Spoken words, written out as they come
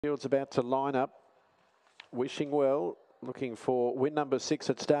Field's about to line up. Wishing Well, looking for win number 6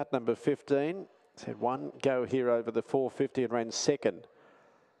 at start number 15. It's had one go here over the 450 and ran second.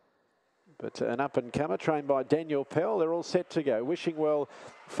 But an up-and-comer trained by Daniel Pell. They're all set to go. Wishing Well,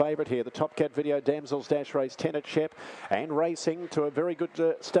 favourite here. The Top Cat Video Damsels Dash race 10 at Shp and racing to a very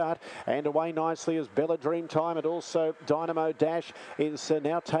good start. And away nicely is Bella Dreamtime, and also Dynamo Dash is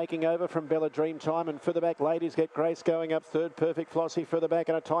now taking over from Bella Dreamtime. And further back, Ladies Get Grace going up third. Perfect Flossie further back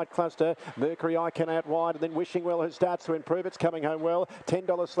in a tight cluster. Mercury Icon out wide, and then Wishing Well, who starts to improve. It's coming home well.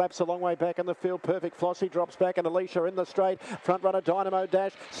 $10 slaps a long way back in the field. Perfect Flossie drops back, and Alicia in the straight. Front runner Dynamo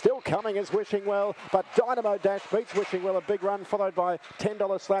Dash still coming is Wishing Well, but Dynamo Dash beats Wishing Well. A big run followed by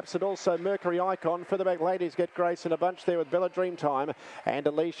 $10 slaps, and also Mercury Icon. Further back, Ladies Get Grace in a bunch there with Bella Dreamtime and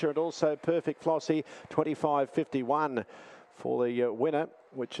Alicia, and also Perfect Flossie. 25.51 for the winner,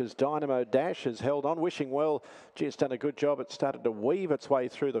 which is Dynamo Dash, has held on. Wishing Well just done a good job. It started to weave its way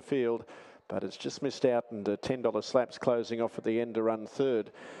through the field, but it's just missed out, and $10 slaps closing off at the end to run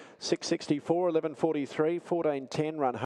third. 6.64, 11.43, 14.10 run.